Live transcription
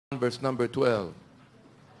verse number 12.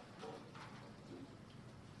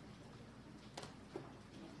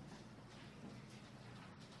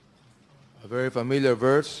 A very familiar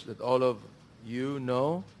verse that all of you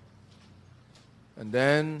know. And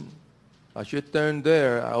then, as you turn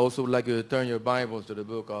there, I also would like you to turn your Bibles to the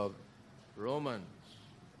book of Romans,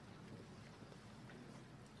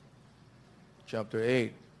 chapter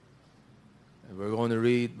 8. And we're going to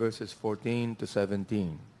read verses 14 to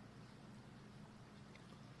 17.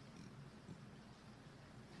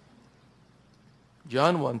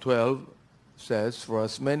 John 1:12 says, "For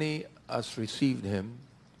as many as received him,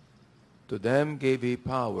 to them gave he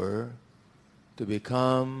power to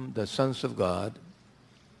become the sons of God,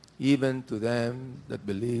 even to them that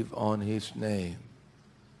believe on his name."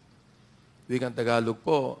 Wikang Tagalog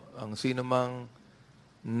po, ang sino mang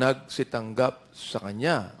nagsitanggap sa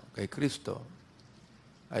kanya, kay Kristo,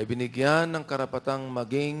 ay binigyan ng karapatang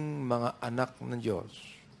maging mga anak ng Diyos.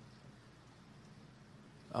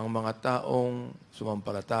 Ang mga taong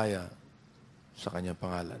sumampalataya sa kanyang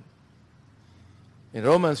pangalan. In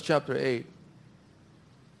Romans chapter 8,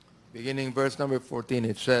 beginning verse number 14,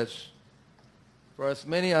 it says, "For as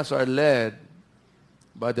many as are led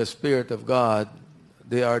by the Spirit of God,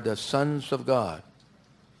 they are the sons of God.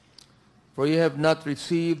 For ye have not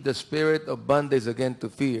received the spirit of bondage again to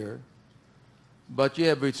fear, but ye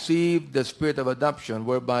have received the spirit of adoption,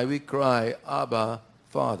 whereby we cry, Abba,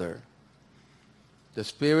 Father. The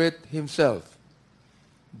Spirit himself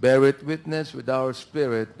beareth witness with our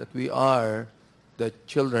spirit that we are the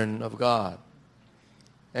children of God.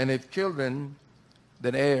 And if children,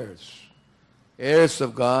 then heirs, heirs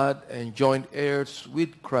of God, and joint heirs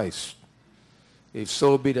with Christ, if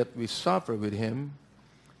so be that we suffer with him,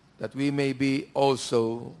 that we may be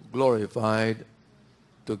also glorified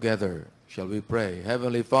together." Shall we pray?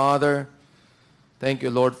 Heavenly Father, thank you,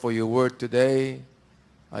 Lord, for your word today.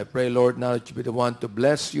 I pray, Lord, now that you be the one to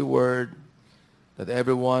bless your word, that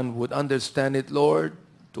everyone would understand it, Lord,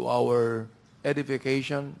 to our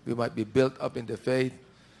edification. We might be built up in the faith.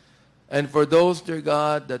 And for those, dear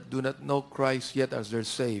God, that do not know Christ yet as their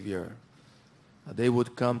Savior, they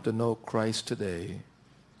would come to know Christ today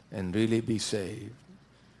and really be saved.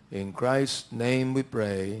 In Christ's name we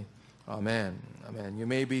pray. Amen. Amen. You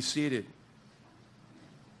may be seated.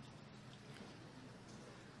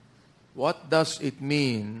 What does it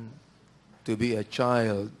mean to be a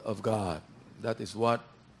child of God? That is what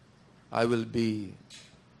I will be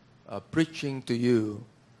preaching to you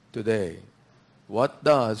today. What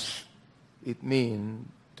does it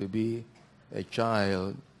mean to be a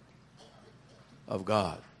child of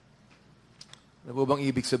God? Ano po bang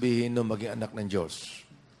ibig sabihin ng maging anak ng Diyos?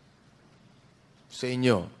 Sa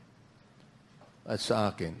inyo at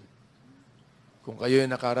sa akin. Kung kayo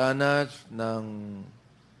ay nakaranas ng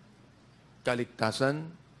kaligtasan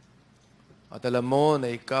at alam mo na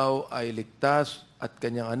ikaw ay ligtas at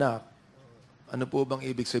kanyang anak, ano po bang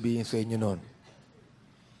ibig sabihin sa inyo nun?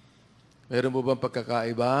 Meron po bang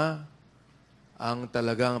pagkakaiba ang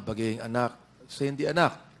talagang pagiging anak sa hindi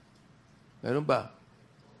anak? Meron ba?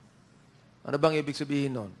 Ano bang ibig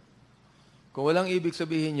sabihin nun? Kung walang ibig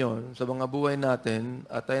sabihin yon sa mga buhay natin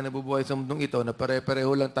at tayo nabubuhay sa mundong ito na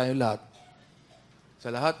pare-pareho lang tayo lahat, sa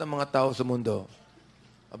lahat ng mga tao sa mundo,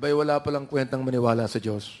 abay, wala palang kwentang maniwala sa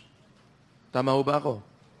Diyos. Tama ho ba ako?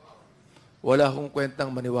 Wala akong kwentang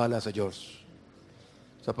maniwala sa Diyos.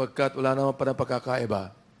 Sapagkat wala naman pa ng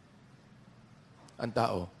pagkakaiba ang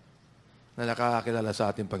tao na nakakakilala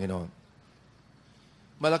sa ating Panginoon.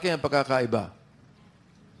 Malaki ang pagkakaiba.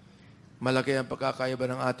 Malaki ang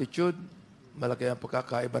pagkakaiba ng attitude. Malaki ang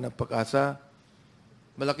pagkakaiba ng pag-asa.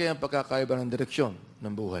 Malaki ang pagkakaiba ng direksyon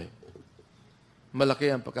ng buhay.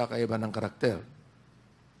 Malaki ang pagkakaiba ng karakter.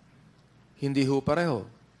 Hindi ho pareho.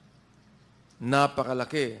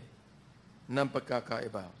 Napakalaki ng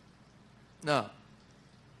pagkakaiba. Now,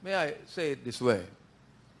 may I say it this way?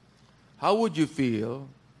 How would you feel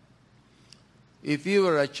if you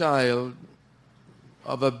were a child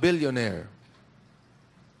of a billionaire?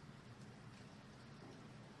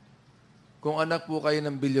 Kung anak po kayo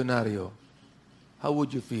ng bilyonaryo, how would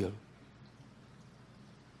you feel?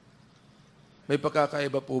 May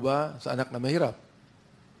pagkakaiba po ba sa anak na mahirap?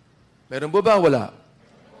 Meron po ba? Wala.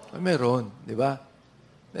 Meron, di ba?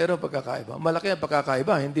 Meron pagkakaiba. Malaki ang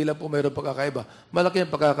pagkakaiba. Hindi lang po meron pagkakaiba. Malaki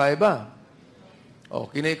ang pagkakaiba.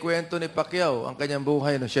 Kinikwento ni Pacquiao ang kanyang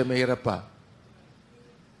buhay na siya mahirap pa.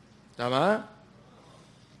 Tama?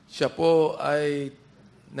 Siya po ay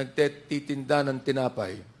nagtitinda ng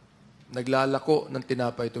tinapay. Naglalako ng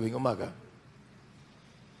tinapay tuwing umaga.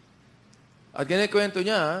 At kinikwento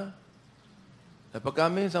niya na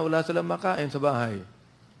pagka minsan wala silang makain sa bahay,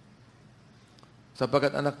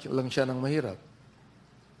 sapagkat anak lang siya ng mahirap.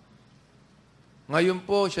 Ngayon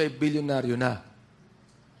po, siya ay bilyonaryo na.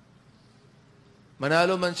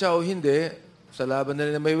 Manalo man siya o hindi, sa laban na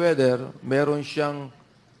rin na Mayweather, meron siyang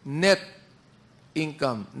net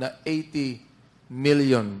income na $80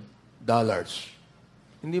 million.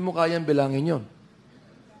 Hindi mo kayang bilangin yun.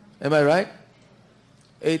 Am I right?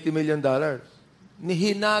 $80 million.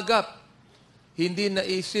 Nihinagap. Hindi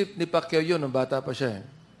naisip ni Pacquiao yun nung bata pa siya.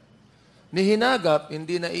 Nihinagap,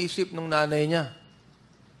 hindi naisip nung nanay niya.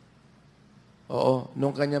 Oo,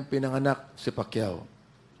 nung kanyang pinanganak si Pacquiao.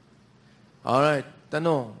 Alright,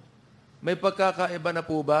 tanong. May pagkakaiba na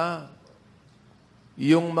po ba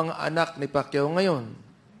yung mga anak ni Pacquiao ngayon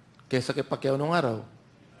kaysa kay Pacquiao nung araw?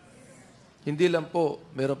 Hindi lang po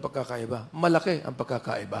mayroong pagkakaiba. Malaki ang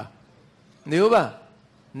pagkakaiba. Hindi ba?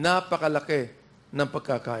 Napakalaki ng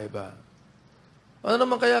pagkakaiba. Ano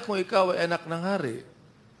naman kaya kung ikaw ay anak ng hari?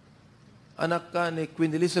 Anak ka ni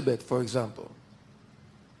Queen Elizabeth, for example.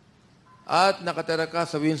 At nakatira ka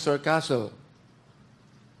sa Windsor Castle.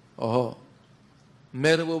 Oho.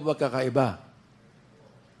 Meron po ba pagkakaiba?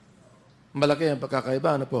 Malaki ang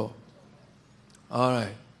pagkakaiba. Ano po?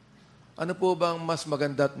 Alright. Ano po bang mas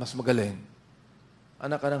maganda at mas magaling?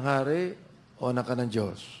 Anak ka ng hari o anak ka ng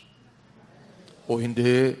Diyos? O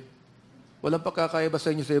hindi? Walang pagkakaiba sa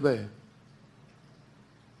inyo sa iba eh.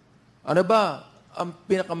 Ano ba ang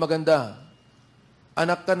pinakamaganda?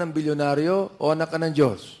 Anak ka ng bilyonaryo o anak ka ng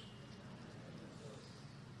Diyos?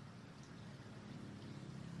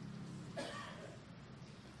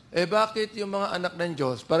 Eh bakit yung mga anak ng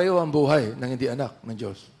Diyos, pareho ang buhay ng hindi anak ng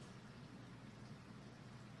Diyos?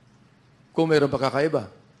 Kung mayroon pagkakaiba.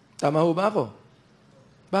 Tama ho ba ako?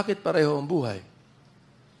 Bakit pareho ang buhay?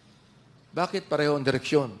 Bakit pareho ang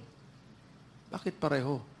direksyon? Bakit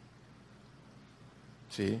pareho?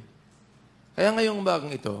 See? Kaya ngayong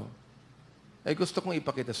umagang ito, ay gusto kong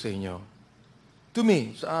ipakita sa inyo, to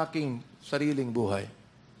me, sa aking sariling buhay,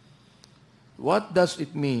 what does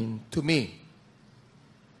it mean to me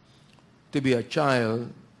to be a child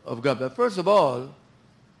of God? But first of all,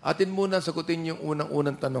 atin muna sagutin yung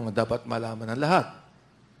unang-unang tanong na dapat malaman ng lahat.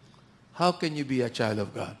 How can you be a child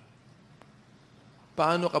of God?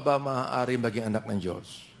 Paano ka ba maaari maging anak ng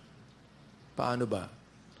Diyos? Paano ba?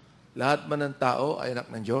 Lahat man ng tao ay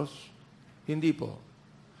anak ng Diyos? Hindi po.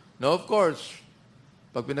 Now, of course,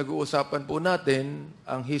 pag pinag-uusapan po natin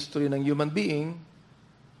ang history ng human being,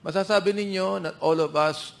 masasabi ninyo that all of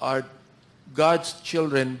us are God's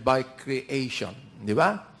children by creation. Di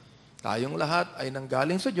ba? Tayong lahat ay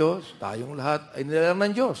nanggaling sa Diyos. Tayong lahat ay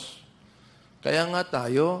nilalang ng Diyos. Kaya nga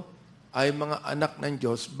tayo ay mga anak ng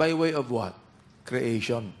Diyos by way of what?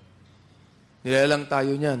 Creation. Nilalang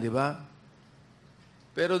tayo niyan, di ba?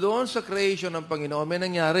 Pero doon sa creation ng Panginoon, may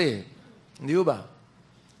nangyari. Hindi ba?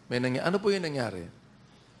 May nangyari. Ano po yung nangyari?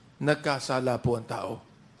 Nagkasala po ang tao.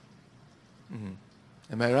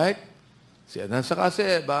 Am I right? Si Adan sa si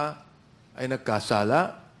Eva ay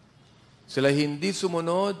nagkasala. Sila hindi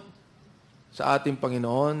sumunod sa ating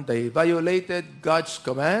Panginoon. They violated God's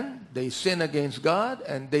command. They sinned against God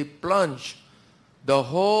and they plunged the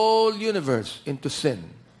whole universe into sin.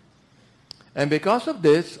 And because of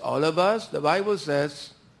this, all of us, the Bible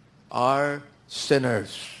says, are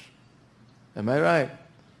sinners. Am I right?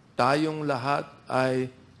 Tayong lahat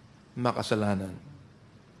ay makasalanan.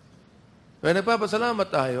 Kaya nagpapasalamat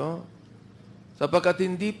tayo sapagkat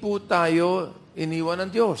hindi po tayo iniwan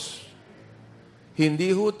ng Diyos.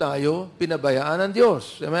 Hindi ho tayo pinabayaan ng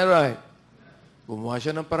Diyos. Am I right? Gumawa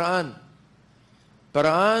siya ng paraan.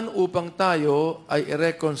 Paraan upang tayo ay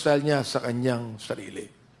i-reconcile niya sa kanyang sarili.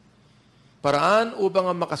 Paraan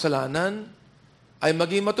upang ang makasalanan ay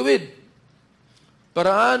maging matuwid.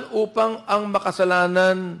 Paraan upang ang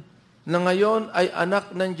makasalanan na ngayon ay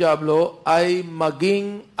anak ng dyablo ay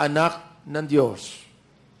maging anak ng Diyos.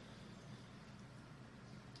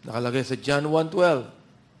 Nakalagay sa John 1:12.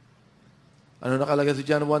 Ano nakalagay sa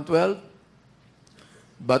John 1:12?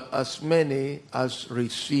 But as many as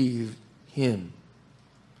received Him.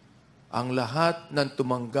 Ang lahat ng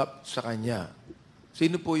tumanggap sa Kanya.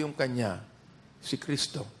 Sino po yung Kanya? Si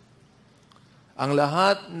Kristo. Ang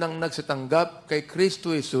lahat ng nagsitanggap kay Kristo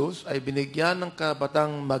Jesus ay binigyan ng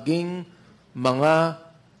karapatang maging mga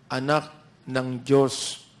anak ng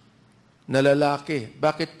Diyos na lalaki.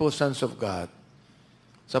 Bakit po sons of God?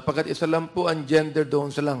 Sapagkat isa lang po ang gender doon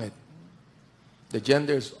sa langit. The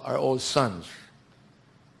genders are all sons.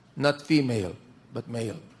 Not female, but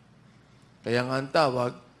male. Kaya nga ang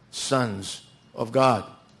tawag, sons of God.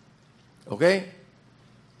 Okay?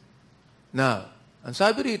 Now, ang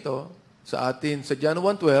sabi rito, sa atin sa John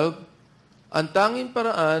 1:12, ang tanging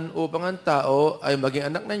paraan upang ang tao ay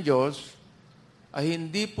maging anak ng Diyos ay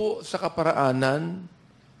hindi po sa kaparaanan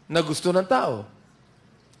na gusto ng tao.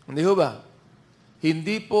 Hindi ho ba?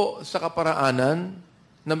 Hindi po sa kaparaanan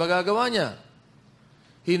na magagawa niya.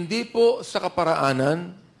 Hindi po sa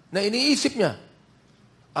kaparaanan na iniisip niya.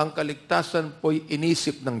 Ang kaligtasan po'y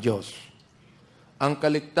inisip ng Diyos. Ang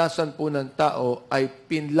kaligtasan po ng tao ay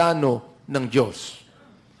pinlano ng Diyos.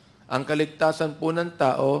 Ang kaligtasan po ng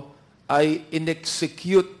tao ay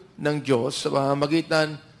in-execute ng Diyos sa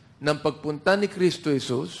pamamagitan ng pagpunta ni Kristo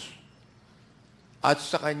Jesus at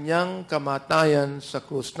sa kanyang kamatayan sa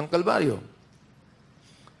krus ng Kalbaryo.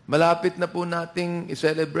 Malapit na po nating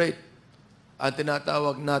i-celebrate ang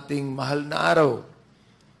tinatawag nating mahal na araw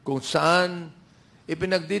kung saan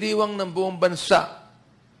ipinagdiriwang ng buong bansa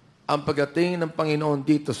ang pagdating ng Panginoon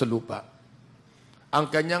dito sa lupa. Ang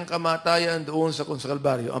kanyang kamatayan doon sa krus ng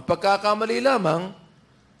Kalbaryo. Ang pagkakamali lamang,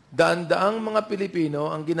 daan-daang mga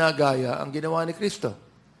Pilipino ang ginagaya ang ginawa ni Kristo.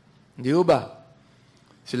 Hindi ba?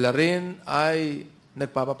 Sila rin ay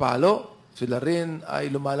nagpapapalo. Sila rin ay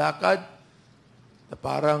lumalakad na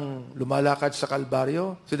parang lumalakad sa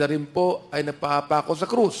Kalbaryo. Sila rin po ay nagpapako sa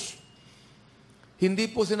krus. Hindi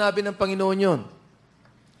po sinabi ng Panginoon yun.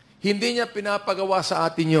 Hindi niya pinapagawa sa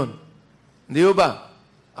atin yun. Hindi ba?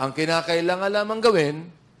 Ang kinakailangan lamang gawin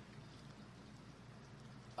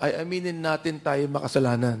ay aminin natin tayo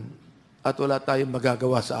makasalanan at wala tayong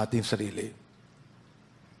magagawa sa ating sarili.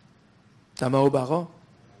 Tama ba ako?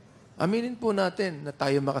 Aminin po natin na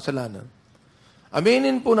tayo makasalanan.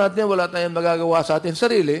 Aminin po natin na wala tayong magagawa sa ating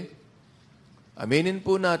sarili. Aminin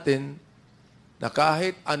po natin na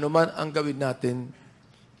kahit anuman ang gawin natin,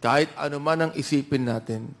 kahit anuman ang isipin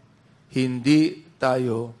natin, hindi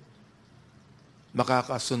tayo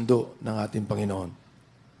makakasundo ng ating Panginoon.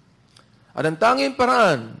 At ang tanging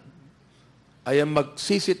paraan ay ang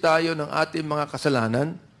magsisi tayo ng ating mga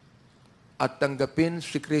kasalanan at tanggapin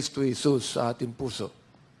si Kristo Jesus sa ating puso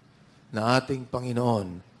na ating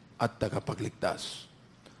Panginoon at tagapagligtas.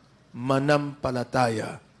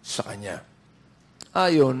 Manampalataya sa Kanya.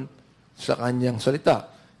 Ayon sa Kanyang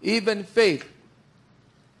salita. Even faith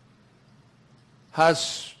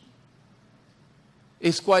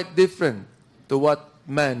is quite different to what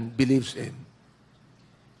man believes in.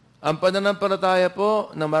 Ang pananampalataya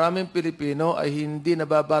po ng maraming Pilipino ay hindi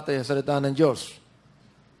nababatay sa salita ng Diyos.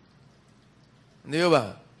 Hindi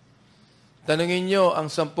ba? Tanungin nyo ang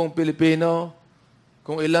 10 Pilipino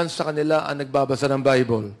kung ilan sa kanila ang nagbabasa ng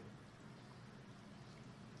Bible.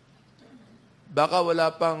 Baka wala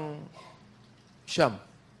pang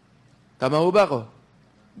 9. Tama ho ba ako?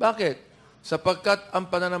 Bakit? Sapagkat ang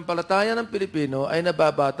pananampalataya ng Pilipino ay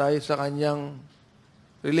nababatay sa kanyang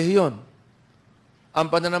relihiyon. Ang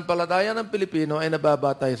pananampalataya ng Pilipino ay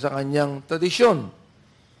nababatay sa kanyang tradisyon.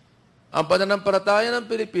 Ang pananampalataya ng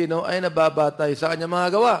Pilipino ay nababatay sa kanyang mga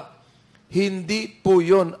gawa. Hindi po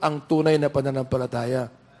yun ang tunay na pananampalataya.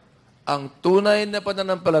 Ang tunay na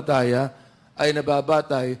pananampalataya ay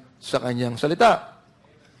nababatay sa kanyang salita.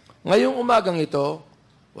 Ngayong umagang ito,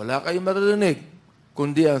 wala kayong maririnig,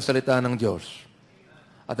 kundi ang salita ng Diyos.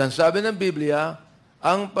 At ang sabi ng Biblia,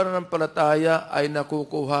 ang pananampalataya ay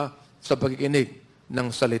nakukuha sa pagkikinig ng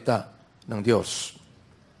salita ng Diyos.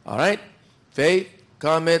 Alright? Faith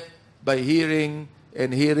cometh by hearing,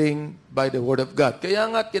 and hearing by the Word of God. Kaya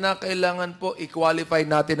nga, kinakailangan po i-qualify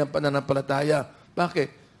natin ang pananampalataya. Bakit?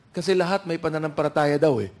 Kasi lahat may pananampalataya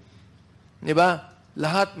daw eh. Di ba?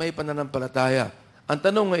 Lahat may pananampalataya. Ang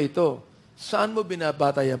tanong nga ito, saan mo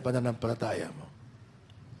binabatay ang pananampalataya mo?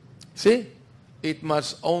 See? It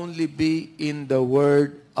must only be in the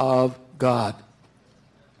Word of God.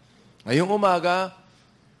 Ngayong umaga,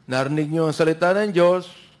 narinig niyo ang salita ng Diyos.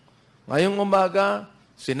 Ngayong umaga,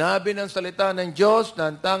 sinabi ng salita ng Diyos na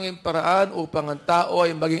ang tanging paraan upang ang tao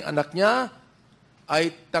ay maging anak niya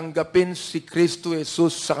ay tanggapin si Kristo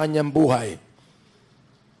Jesus sa kanyang buhay.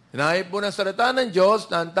 Sinabi po ng salita ng Diyos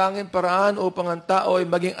na ang tanging paraan upang ang tao ay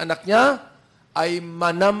maging anak niya ay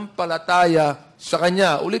manampalataya sa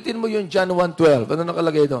Kanya. Ulitin mo yung John 1:12. Ano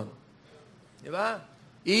nakalagay doon? Di ba?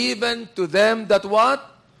 Even to them that what?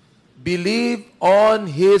 Believe on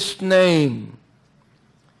His name.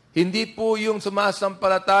 Hindi po yung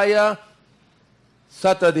sumasampalataya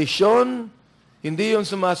sa tradisyon, hindi yung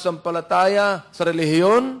sumasampalataya sa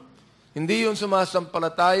relihiyon, hindi yung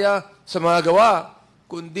sumasampalataya sa mga gawa,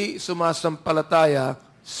 kundi sumasampalataya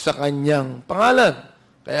sa Kanyang pangalan.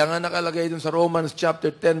 Kaya nga nakalagay dun sa Romans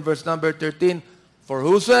chapter 10 verse number 13, for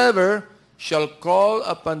whosoever shall call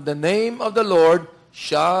upon the name of the Lord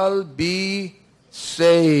shall be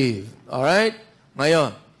saved. Alright?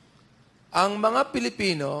 Ngayon, ang mga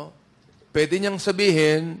Pilipino, pwede niyang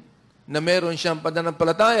sabihin na meron siyang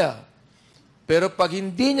pananampalataya. Pero pag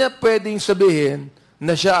hindi niya pwedeng sabihin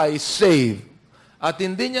na siya ay saved, at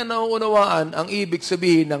hindi niya nauunawaan ang ibig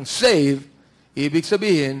sabihin ng saved, ibig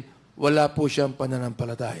sabihin, wala po siyang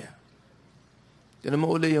pananampalataya. Tinan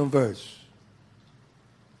mo uli yung verse.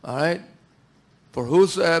 Alright? For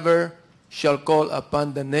whosoever shall call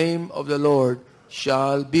upon the name of the Lord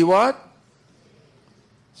shall be what?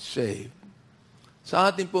 Saved. Sa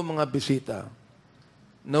ating po mga bisita,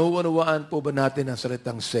 nauunawaan po ba natin ang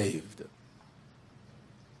salitang saved?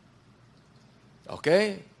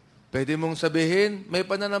 Okay? Pwede mong sabihin, may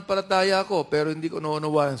pananampalataya ako, pero hindi ko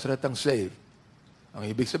nauunawaan ang salitang saved.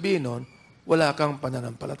 Ang ibig sabihin nun, wala kang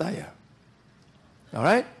pananampalataya.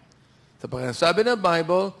 Alright? Sapagkat sabi ng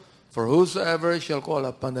Bible, for whosoever shall call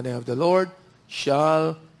upon the name of the Lord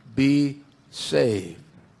shall be saved.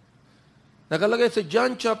 Nakalagay sa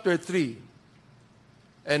John chapter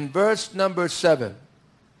 3 and verse number 7.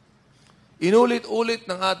 Inulit-ulit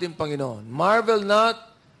ng ating Panginoon, marvel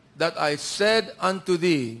not that I said unto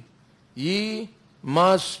thee, ye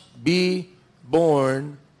must be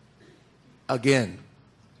born again.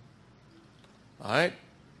 Alright?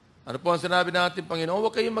 Ano po ang sinabi natin, Panginoon?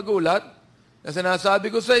 Huwag kayong magulat na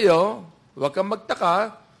sinasabi ko sa iyo, huwag kang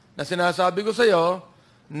magtaka na sinasabi ko sa iyo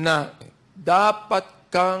na dapat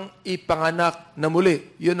kang ipanganak na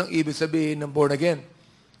muli. Yun ang ibig sabihin ng born again.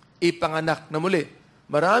 Ipanganak na muli.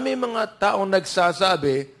 Marami mga taong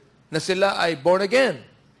nagsasabi na sila ay born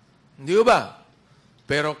again. Hindi ba?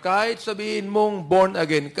 Pero kahit sabihin mong born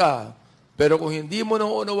again ka, pero kung hindi mo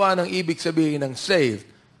nauunawaan ang ibig sabihin ng saved,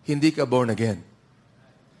 hindi ka born again.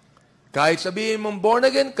 Kahit sabihin mong born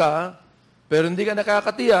again ka, pero hindi ka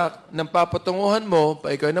nakakatiyak ng papatunguhan mo,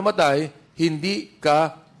 pa ikaw namatay, hindi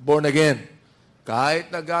ka born again. Kahit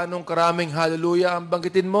na ganong karaming hallelujah ang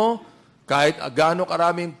banggitin mo, kahit ganong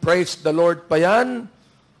karaming praise the Lord pa yan,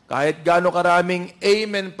 kahit ganong karaming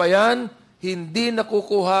amen pa yan, hindi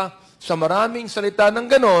nakukuha sa maraming salita ng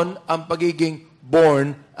ganon ang pagiging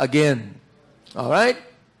born again. Alright?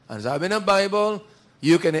 Ang sabi ng Bible,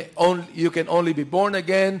 you can only be born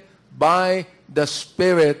again by the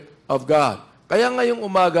Spirit of God. Kaya ngayong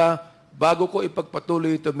umaga, bago ko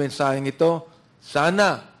ipagpatuloy itong mensaheng ito,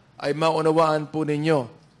 sana ay maunawaan po ninyo,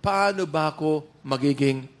 paano ba ako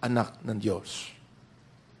magiging anak ng Diyos?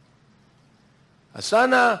 At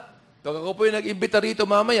sana, pag ako po yung nag-imbita rito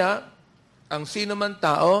mamaya, ang sino man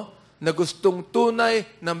tao na gustong tunay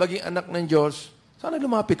na maging anak ng Diyos, sana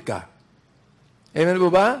lumapit ka. Amen po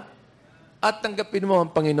ba? At tanggapin mo ang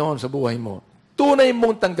Panginoon sa buhay mo. Tunay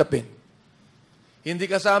mong tanggapin. Hindi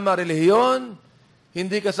kasama relihiyon,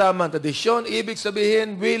 hindi kasama tradisyon. Ibig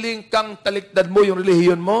sabihin, willing kang taliktad mo yung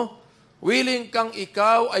relihiyon mo. Willing kang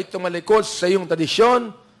ikaw ay tumalikod sa iyong tradisyon.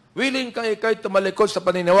 Willing kang ikaw ay tumalikod sa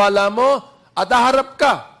paniniwala mo. At haharap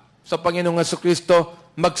ka sa Panginoong Jesucristo,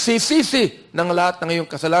 magsisisi ng lahat ng iyong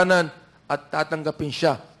kasalanan at tatanggapin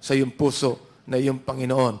siya sa iyong puso na iyong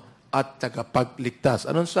Panginoon at tagapagligtas.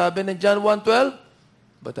 Anong sabi ng John 1:12?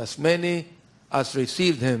 But as many as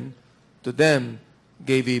received Him, to them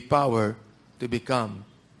gave He power to become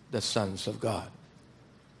the sons of God.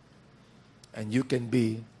 And you can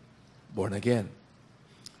be born again.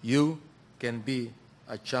 You can be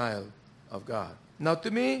a child of God. Now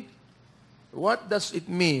to me, what does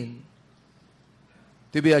it mean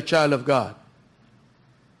to be a child of God?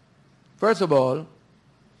 First of all,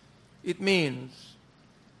 it means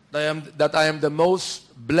that I am the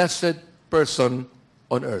most blessed person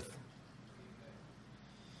on earth.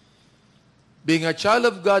 Being a child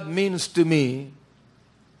of God means to me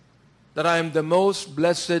that I am the most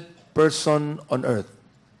blessed person on earth.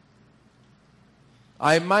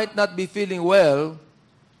 I might not be feeling well,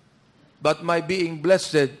 but my being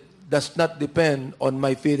blessed does not depend on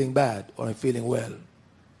my feeling bad or feeling well.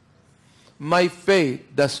 My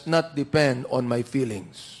faith does not depend on my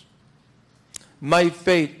feelings. My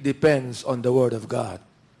faith depends on the Word of God.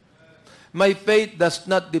 My faith does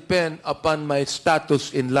not depend upon my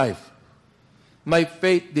status in life. My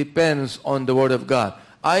faith depends on the Word of God.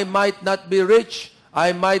 I might not be rich.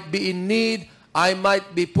 I might be in need. I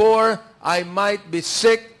might be poor. I might be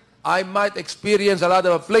sick. I might experience a lot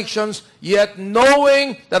of afflictions. Yet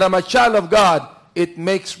knowing that I'm a child of God, it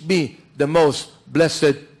makes me the most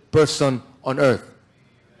blessed person on earth.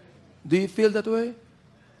 Do you feel that way?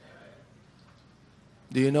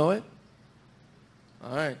 Do you know it?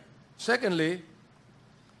 All right. Secondly,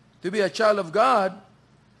 to be a child of God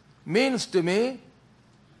means to me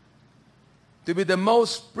to be the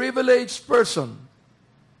most privileged person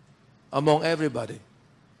among everybody.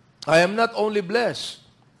 I am not only blessed,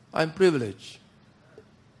 I'm privileged.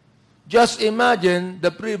 Just imagine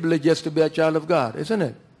the privileges to be a child of God, isn't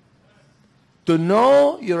it? To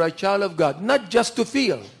know you're a child of God. Not just to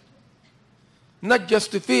feel. Not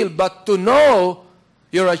just to feel, but to know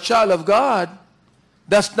you're a child of God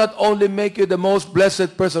does not only make you the most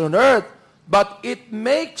blessed person on earth, but it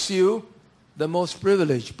makes you the most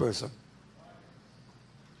privileged person.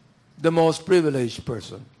 The most privileged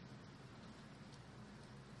person.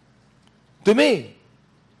 To me,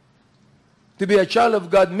 to be a child of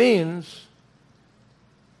God means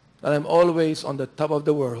that I'm always on the top of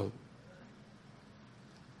the world.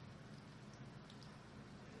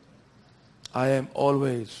 I am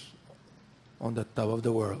always on the top of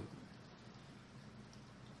the world.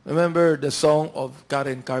 Remember the song of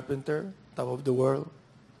Karen Carpenter, Top of the World?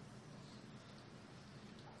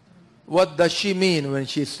 What does she mean when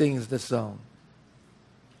she sings the song?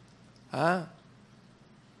 Huh?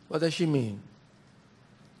 What does she mean?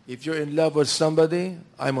 If you're in love with somebody,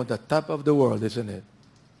 I'm on the top of the world, isn't it?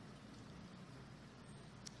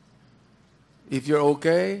 If you're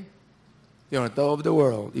okay, you're on top of the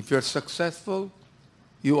world. If you're successful,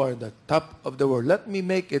 you are on the top of the world. Let me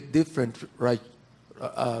make it different right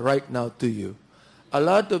now to you. A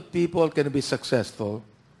lot of people can be successful,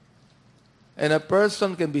 and a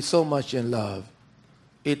person can be so much in love.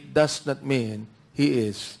 It does not mean he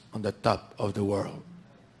is on the top of the world.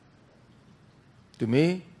 To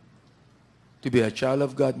me, to be a child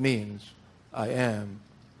of God means I am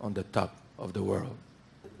on the top of the world.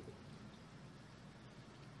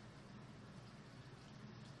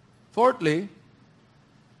 Fourthly,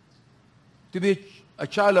 to be a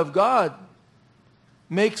child of God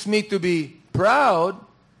makes me to be proud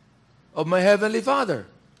of my Heavenly Father.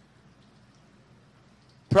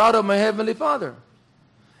 Proud of my Heavenly Father.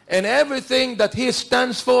 And everything that He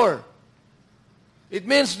stands for. It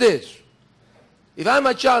means this. If I'm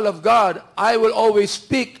a child of God, I will always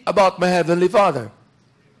speak about my Heavenly Father.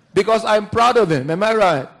 Because I'm proud of Him. Am I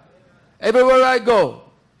right? Everywhere I go.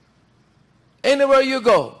 Anywhere you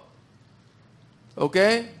go.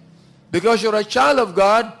 Okay? Because you're a child of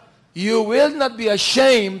God, you will not be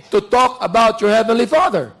ashamed to talk about your Heavenly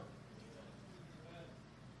Father.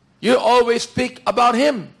 You always speak about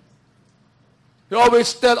Him. You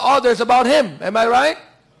always tell others about Him. Am I right?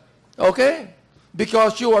 Okay?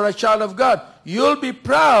 Because you are a child of God. You'll be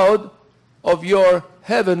proud of your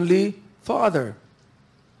Heavenly Father.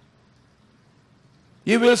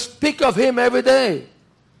 You will speak of Him every day.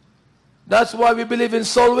 That's why we believe in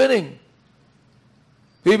soul winning.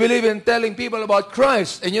 We believe in telling people about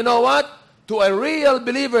Christ. And you know what? To a real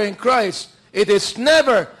believer in Christ, it is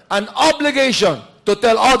never an obligation to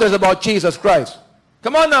tell others about Jesus Christ.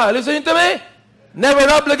 Come on now, listen to me. Never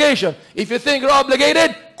an obligation. If you think you're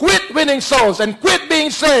obligated, quit winning souls and quit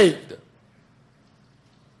being saved.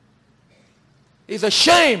 It's a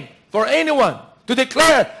shame for anyone to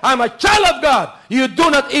declare, I'm a child of God. You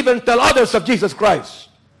do not even tell others of Jesus Christ.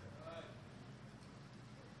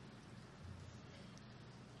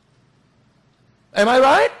 Am I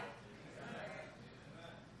right?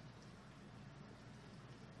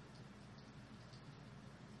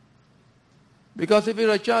 Because if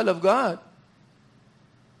you're a child of God,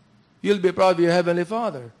 you'll be proud of your Heavenly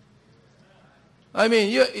Father. I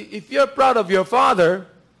mean, if you're proud of your Father,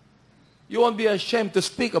 you won't be ashamed to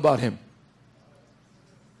speak about Him.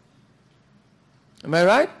 Am I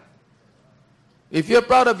right? If you're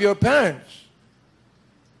proud of your parents,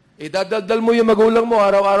 idadaldal mo yung magulang mo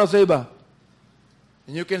araw-araw sa iba.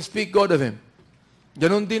 And you can speak God of Him.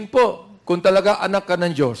 Ganun din po, kung talaga anak ka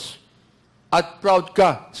ng Diyos at proud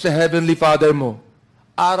ka sa Heavenly Father mo,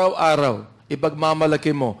 araw-araw,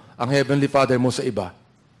 ipagmamalaki mo ang Heavenly Father mo sa iba.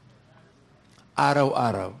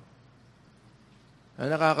 Araw-araw. Ay,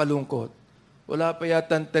 nakakalungkot. Wala pa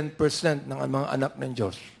yata 10% ng mga anak ng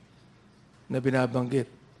Diyos na binabanggit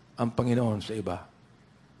ang Panginoon sa iba.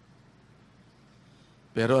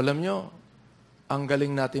 Pero alam nyo, ang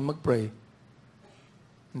galing natin mag-pray.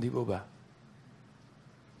 Hindi po ba?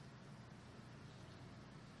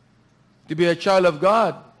 To be a child of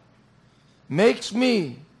God makes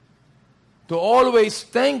me to always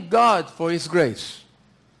thank God for His grace.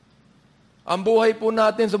 Ang buhay po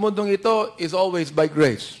natin sa mundong ito is always by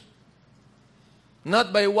grace.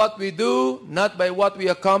 Not by what we do, not by what we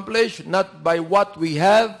accomplish, not by what we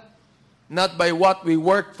have, not by what we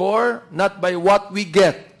work for, not by what we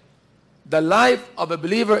get. The life of a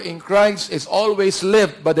believer in Christ is always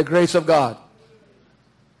lived by the grace of God.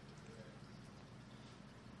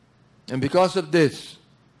 And because of this,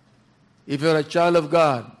 if you're a child of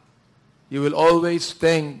God, you will always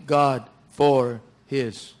thank God for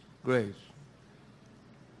His grace.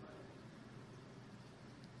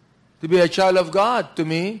 To be a child of God, to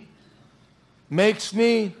me, makes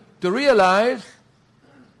me to realize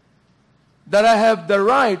that I have the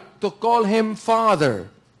right to call him Father.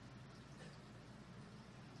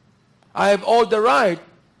 I have all the right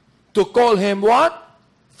to call him what?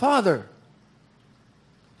 Father.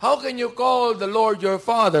 How can you call the Lord your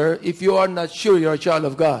Father if you are not sure you're a child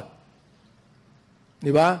of God?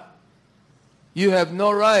 Diba? You have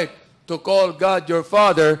no right to call God your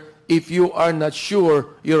Father if you are not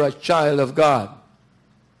sure you're a child of God.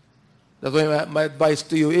 That's why my advice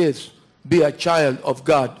to you is, be a child of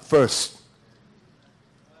God first.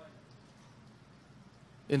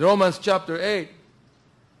 In Romans chapter 8,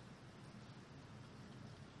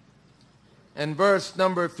 and verse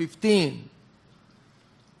number 15,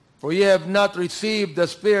 for ye have not received the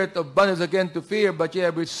spirit of bondage again to fear, but ye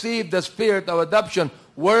have received the spirit of adoption,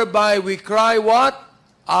 whereby we cry what?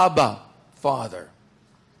 Abba, Father.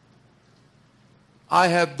 I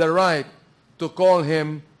have the right to call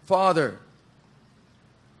him Father.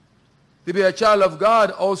 To be a child of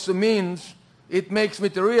God also means, it makes me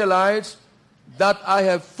to realize that I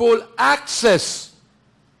have full access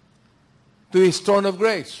to his throne of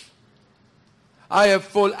grace. I have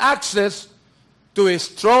full access to his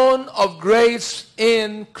throne of grace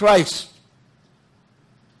in Christ.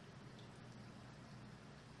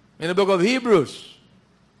 In the book of Hebrews,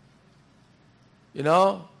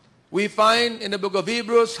 we find in the book of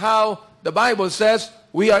Hebrews how the Bible says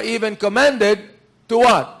we are even commanded to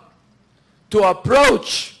what? To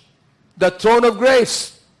approach the throne of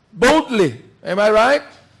grace boldly. Am I right?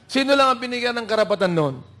 Sino lang ang binigyan ng karapatan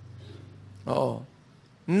nun? Oo.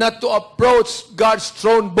 Not to approach God's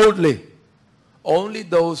throne boldly. Only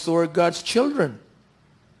those who are God's children.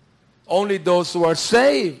 Only those who are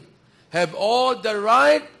saved have all the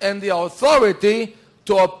right and the authority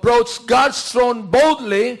to approach God's throne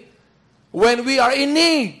boldly when we are in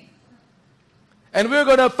need. And we're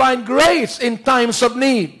going to find grace in times of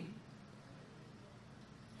need.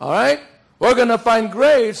 All right? We're going to find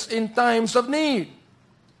grace in times of need.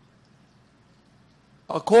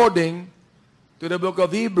 According to the book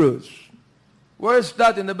of Hebrews. Where is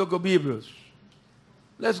that in the book of Hebrews?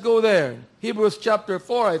 Let's go there. Hebrews chapter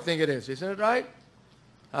 4, I think it is. Isn't it right?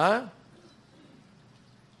 Huh?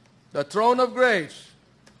 The throne of grace.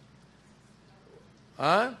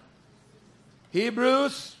 Huh?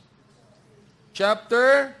 Hebrews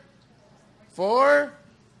chapter 4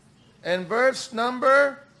 and verse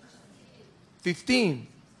number 15.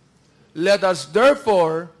 Let us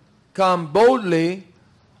therefore come boldly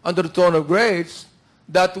unto the throne of grace,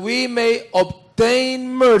 that we may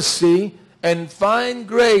obtain mercy and find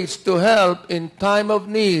grace to help in time of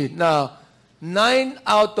need. Now, 9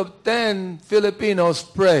 out of 10 Filipinos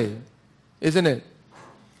pray, isn't it?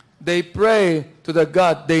 They pray to the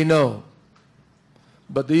God they know.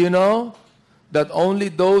 But do you know that only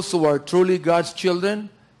those who are truly God's children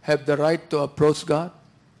have the right to approach God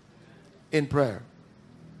in prayer?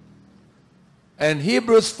 And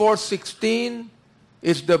Hebrews 4:16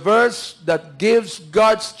 is the verse that gives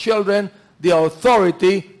God's children the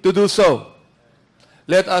authority to do so.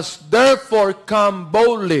 Let us therefore come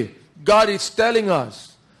boldly. God is telling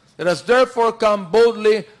us, let us therefore come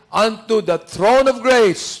boldly unto the throne of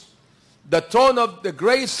grace, the throne of the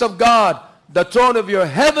grace of God, the throne of your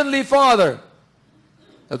heavenly Father,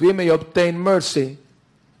 that we may obtain mercy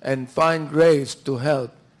and find grace to help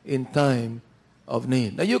in time of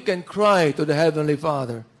need. Now you can cry to the heavenly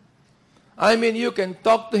Father. I mean, you can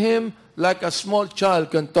talk to him like a small child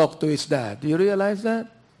can talk to his dad. Do you realize that?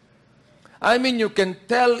 I mean, you can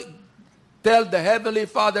tell the Heavenly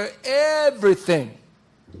Father everything.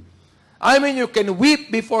 I mean, you can weep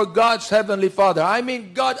before God's Heavenly Father. I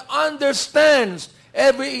mean, God understands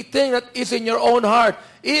everything that is in your own heart.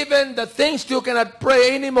 Even the things you cannot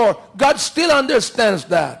pray anymore, God still understands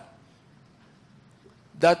that.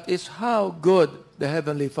 That is how good the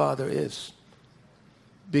Heavenly Father is.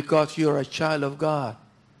 Because you're a child of God.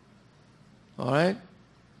 All right?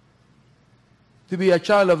 To be a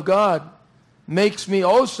child of God makes me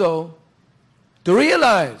also to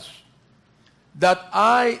realize that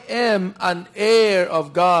I am an heir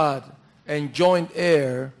of God and joint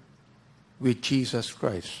heir with Jesus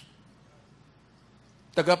Christ.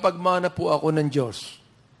 Tagapagmana po ako ng Diyos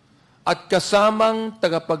at kasamang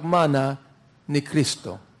tagapagmana ni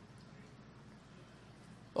Kristo.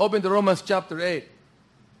 Open to Romans chapter 8.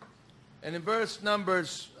 And in verse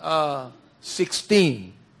numbers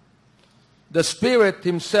 16, the Spirit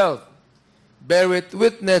Himself beareth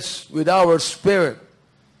witness with our spirit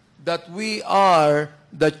that we are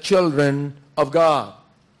the children of God.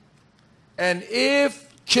 And if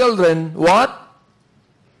children, what?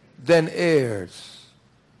 Then heirs.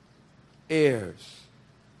 Heirs.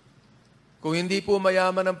 Kung hindi po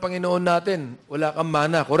mayaman ang Panginoon natin, wala kang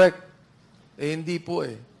mana, correct? Eh, hindi po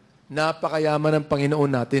eh. Napakayaman ng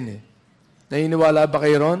Panginoon natin eh. Naniniwala ba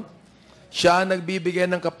kayo ron? Siya ang nagbibigay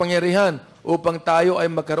ng kapangyarihan upang tayo ay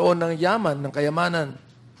magkaroon ng yaman, ng kayamanan.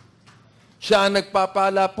 Siya ang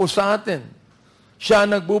nagpapala po sa atin. Siya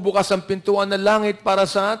ang nagbubukas ang pintuan ng langit para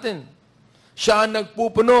sa atin. Siya ang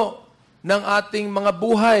nagpupuno ng ating mga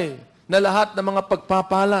buhay na lahat ng mga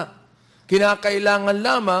pagpapala. Kinakailangan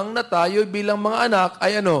lamang na tayo bilang mga anak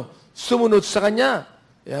ay sumunod sa Kanya.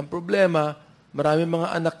 E ang problema, maraming mga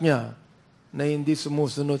anak niya na hindi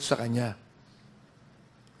sumusunod sa Kanya.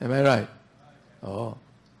 Am I right? Oo.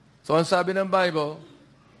 So, ang sabi ng Bible,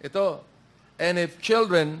 ito, and if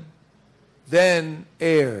children, then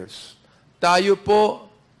heirs. Tayo po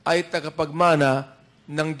ay tagapagmana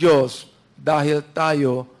ng Diyos dahil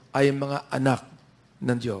tayo ay mga anak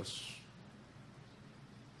ng Diyos.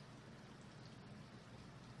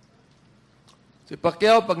 Si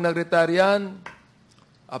Pacquiao, pag nag-retire yan,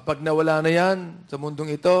 pag nawala na yan sa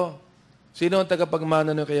mundong ito, sino ang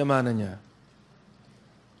tagapagmana ng kayamanan niya?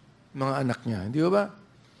 Mga anak niya. Hindi ba?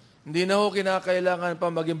 Hindi na ho kinakailangan pa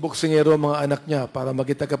maging boksingero mga anak niya para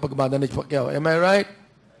maging tagapagmana ni Pacquiao. Am I right?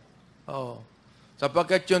 Oo.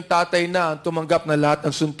 Sapagkat yung tatay na ang tumanggap na lahat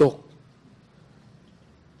ng suntok.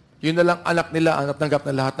 Yun na lang anak nila ang natanggap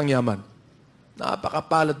na lahat ng yaman.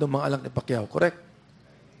 Napakapalad ng mga anak ni Pacquiao. Correct?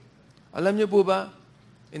 Alam niyo po ba,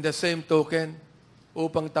 in the same token,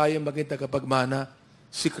 upang tayo maging tagapagmana,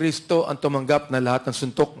 si Kristo ang tumanggap na lahat ng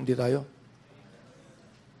suntok, hindi tayo.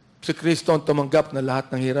 Si Kristo ang tumanggap na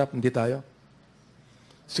lahat ng hirap, hindi tayo.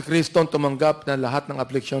 Si Kristo ang tumanggap na lahat ng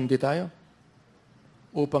affliction, hindi tayo.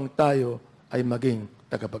 Upang tayo ay maging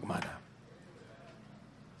tagapagmana.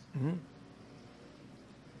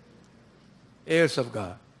 Heirs of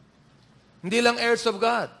God. Hindi lang heirs of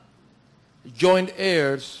God. Joint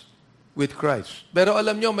heirs with Christ. Pero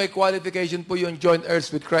alam nyo, may qualification po yung joint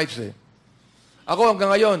heirs with Christ eh. Ako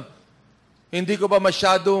hanggang ngayon, hindi ko pa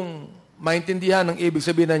masyadong maintindihan ang ibig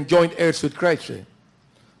sabihin ng joint heirs with Christ eh.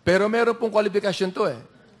 Pero meron pong qualification to eh.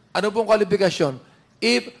 Ano pong qualification?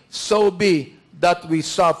 If so be that we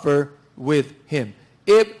suffer with Him.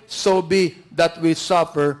 If so be that we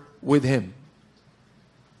suffer with Him.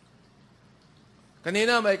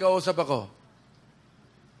 Kanina may kausap ako.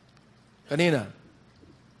 Kanina.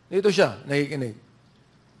 Dito siya, nakikinig.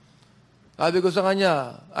 Sabi ko sa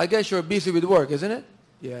kanya, I guess you're busy with work, isn't it?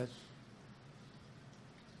 Yes.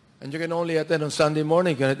 And you can only attend on Sunday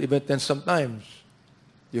morning. You cannot even attend sometimes.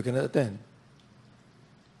 You cannot attend.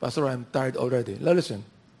 Pastor, I'm tired already. Now listen.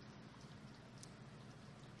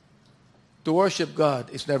 To worship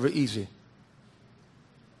God is never easy.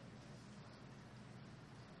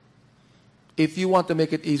 If you want to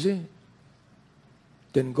make it easy,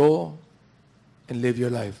 then go and live your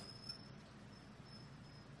life.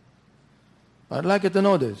 I'd like you to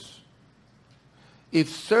know this. If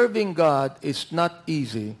serving God is not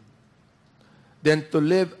easy, then to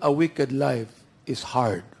live a wicked life is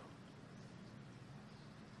hard.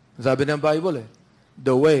 Sabi ng Bible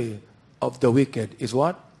the way of the wicked is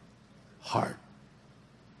what? Hard.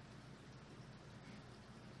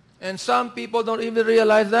 And some people don't even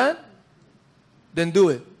realize that. Then do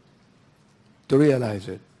it to realize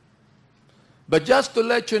it. But just to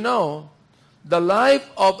let you know, the life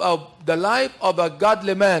of a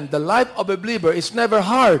godly man, the life of a believer is never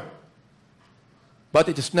hard, but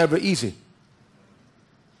it is never easy.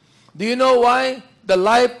 Do you know why the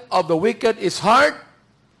life of the wicked is hard?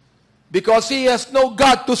 Because he has no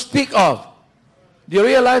God to speak of. Do you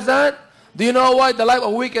realize that? Do you know why the life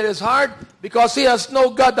of the wicked is hard? Because he has no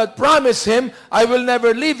God that promised him, I will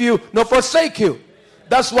never leave you nor forsake you.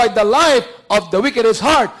 That's why the life of the wicked is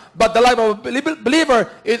hard. But the life of a believer,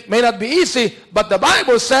 it may not be easy, but the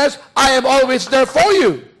Bible says, I am always there for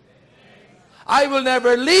you. I will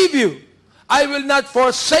never leave you. I will not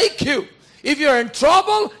forsake you. If you're in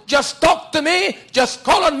trouble, just talk to me, just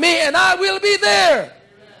call on me, and I will be there.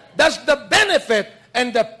 That's the benefit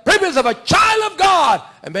and the privilege of a child of God.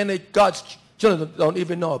 And many God's children don't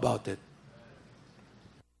even know about it.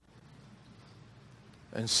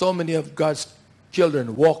 And so many of God's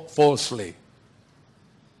children walk falsely.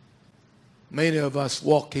 Many of us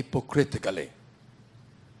walk hypocritically.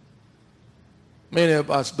 Many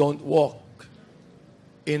of us don't walk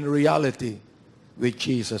in reality with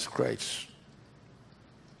Jesus Christ.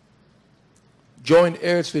 Join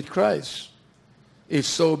heirs with Christ, if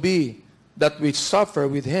so be that we suffer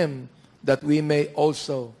with Him, that we may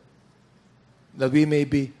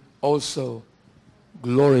be also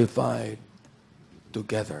glorified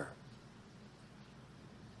together.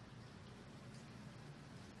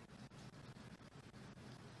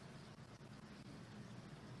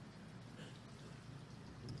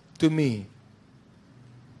 To me,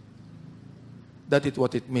 That is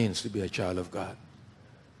what it means to be a child of God.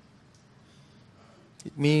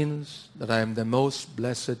 It means that I am the most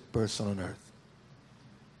blessed person on earth.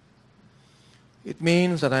 It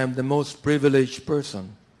means that I am the most privileged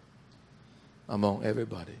person among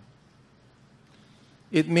everybody.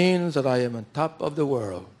 It means that I am on top of the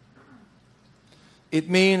world. It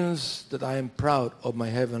means that I am proud of my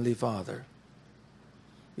Heavenly Father.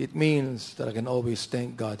 It means that I can always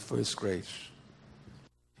thank God for His grace.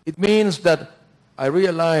 It means that I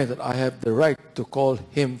realize that I have the right to call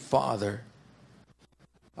Him Father.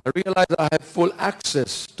 I realize that I have full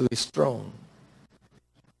access to His throne.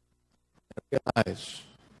 I realize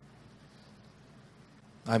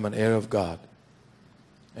I'm an heir of God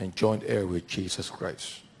and joint heir with Jesus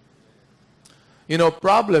Christ. You know,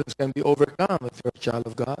 problems can be overcome if you're a child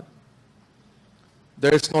of God.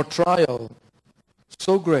 There is no trial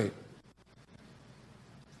so great,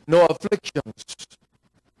 no afflictions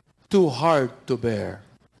too hard to bear,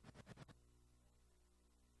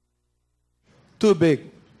 too big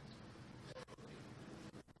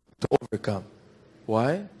to overcome.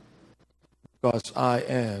 Why? Because I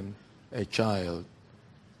am a child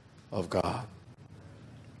of God.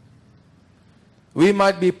 We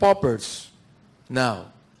might be paupers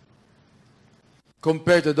now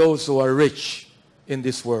compared to those who are rich in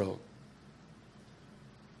this world.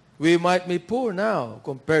 We might be poor now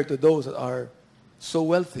compared to those that are so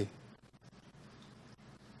wealthy.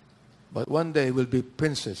 But one day we'll be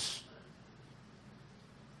princes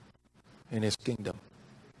in His kingdom.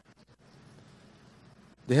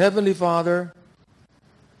 The Heavenly Father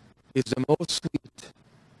is the most sweet,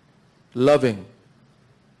 loving,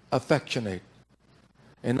 affectionate,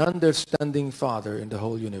 and understanding Father in the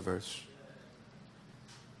whole universe.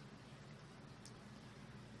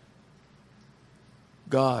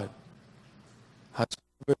 God has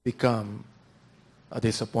never become a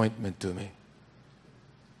disappointment to me.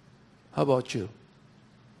 How about you?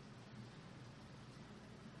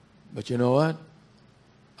 But you know what?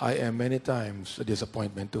 I am many times a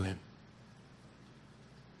disappointment to Him.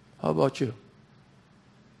 How about you?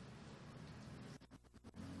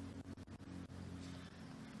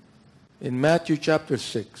 In Matthew chapter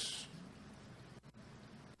 6,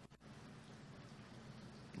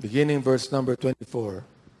 beginning verse number 24.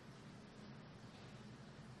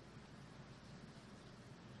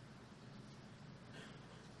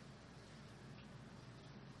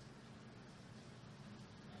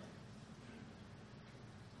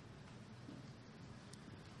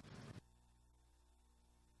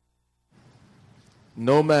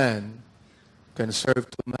 No man can serve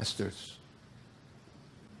two masters.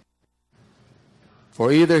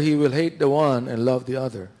 For either he will hate the one and love the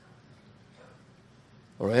other,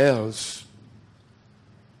 or else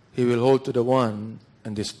he will hold to the one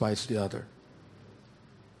and despise the other.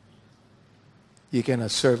 You cannot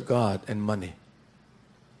serve God and money.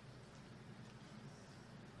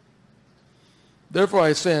 Therefore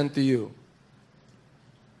I say unto you,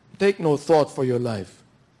 take no thought for your life,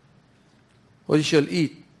 what you shall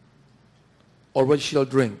eat, or what you shall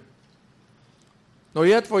drink, nor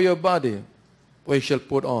yet for your body, what you shall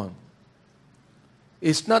put on.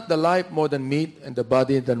 Is not the life more than meat, and the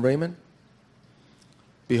body than raiment?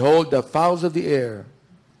 Behold the fowls of the air,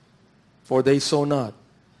 for they sow not,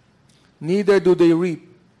 neither do they reap,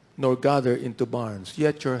 nor gather into barns,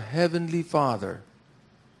 yet your heavenly Father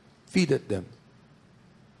feedeth them.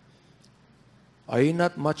 Are ye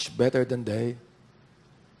not much better than they?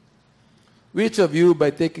 Which of you,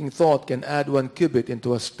 by taking thought, can add 1 cubit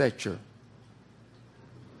into a stature?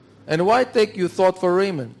 And why take you thought for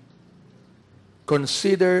raiment?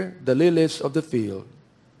 Consider the lilies of the field,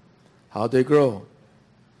 how they grow.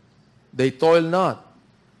 They toil not,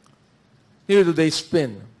 neither do they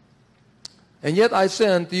spin. And yet I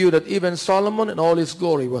say unto you that even Solomon in all his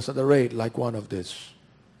glory was not arrayed like one of these.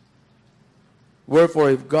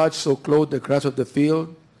 Wherefore, if God so clothed the grass of the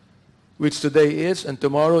field, which today is and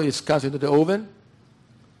tomorrow is cast into the oven,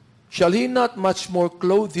 shall He not much more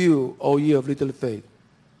clothe you, O ye of little faith?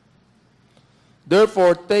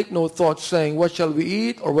 Therefore take no thought, saying, what shall we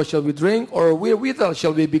eat, or what shall we drink, or wherewithal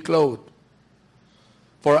shall we be clothed?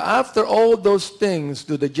 For after all those things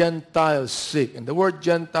do the Gentiles seek. And the word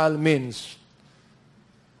Gentile means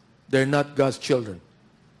they're not God's children.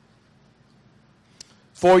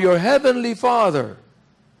 For your heavenly Father,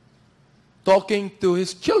 talking to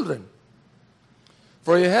His children,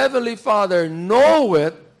 for your heavenly Father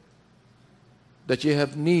knoweth that ye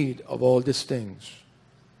have need of all these things.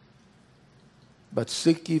 But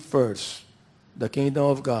seek ye first the kingdom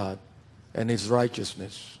of God and His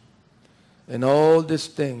righteousness, and all these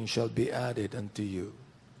things shall be added unto you.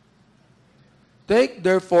 Take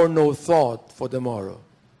therefore no thought for the morrow.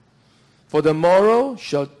 For the morrow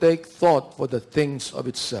shall take thought for the things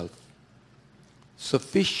of itself.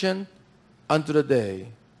 Sufficient unto the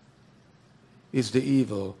day is the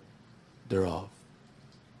evil thereof.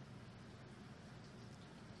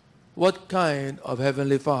 What kind of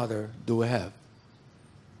Heavenly Father do we have?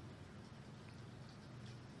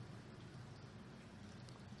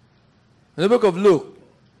 In the book of Luke,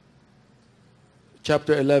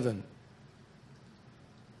 chapter 11,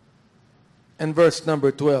 and verse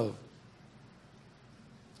number 12.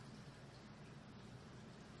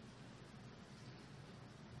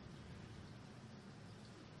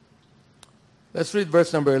 Let's read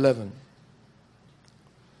verse number 11.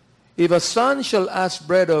 If a son shall ask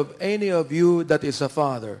bread of any of you that is a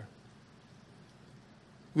father,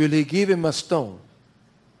 will he give him a stone?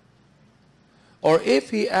 Or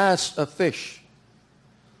if he asks a fish,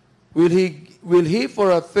 will he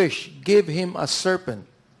for a fish give him a serpent?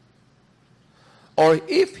 Or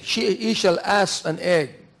if he shall ask an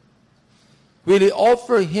egg, will he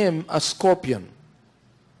offer him a scorpion?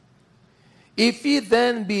 If ye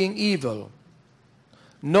then, being evil,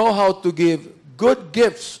 know how to give good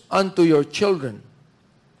gifts unto your children,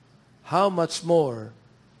 how much more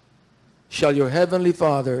shall your heavenly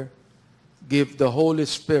Father give the Holy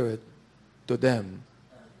Spirit to them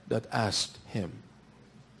that ask Him?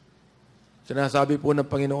 Sinasabi po ng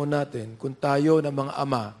Panginoon natin, kung tayo ng mga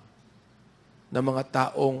ama, ng mga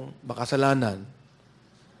taong makasalanan,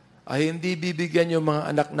 ay hindi bibigyan yung mga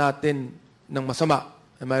anak natin ng masama.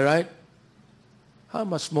 Am I right? How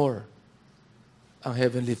much more ang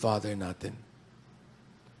Heavenly Father natin?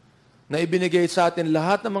 Na ibinigay sa atin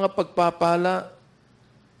lahat ng mga pagpapala,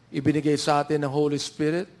 ibinigay sa atin ng Holy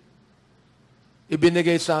Spirit,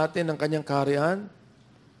 ibinigay sa atin ng Kanyang kaharian,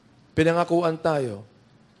 pinangakuan tayo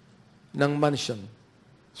ng mansion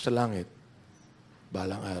sa langit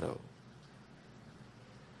balang araw.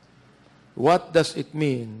 What does it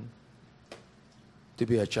mean to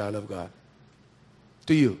be a child of God?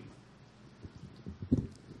 To you,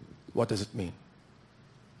 what does it mean?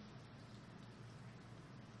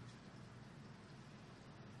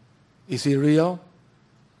 Is He real?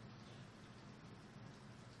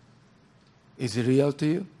 Is He real to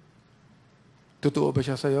you? Totoo ba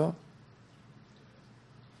siya sa'yo?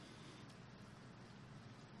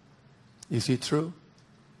 Is He true?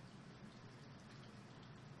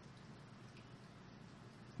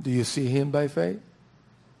 Do you see Him by faith?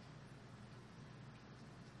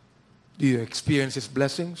 Do you experience His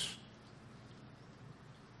blessings?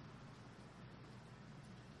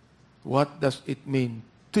 What does it mean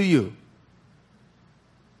to you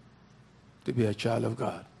to be a child of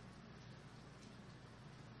God?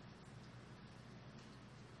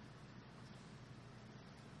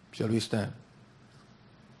 Shall we stand?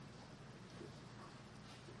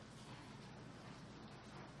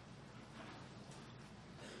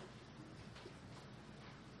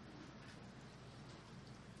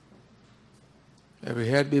 Every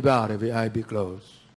head be bowed, every eye be closed.